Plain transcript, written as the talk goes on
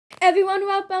Everyone,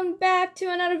 welcome back to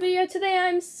another video. Today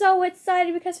I'm so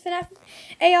excited because FNAF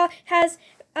AR has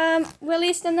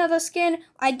released another skin.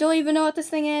 I don't even know what this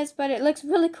thing is, but it looks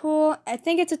really cool. I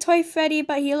think it's a toy Freddy,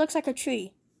 but he looks like a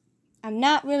tree. I'm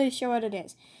not really sure what it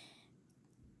is.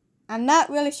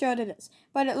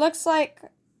 But it looks like,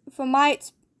 from my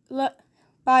look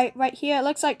by right here, it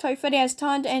looks like Toy Freddy has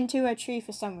turned into a tree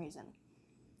for some reason.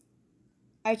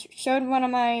 I showed one of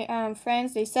my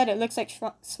friends. They said it looks like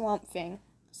Swamp Thing.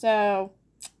 So,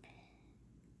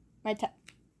 there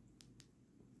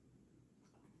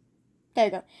you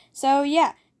go. So,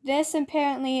 yeah, this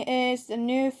apparently is the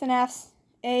new FNAF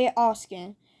AR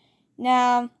skin.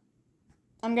 Now,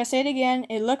 I'm going to say it again.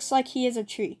 It looks like he is a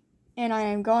tree. And I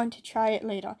am going to try it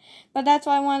later. But that's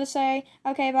what I wanted to say.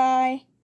 Okay, bye.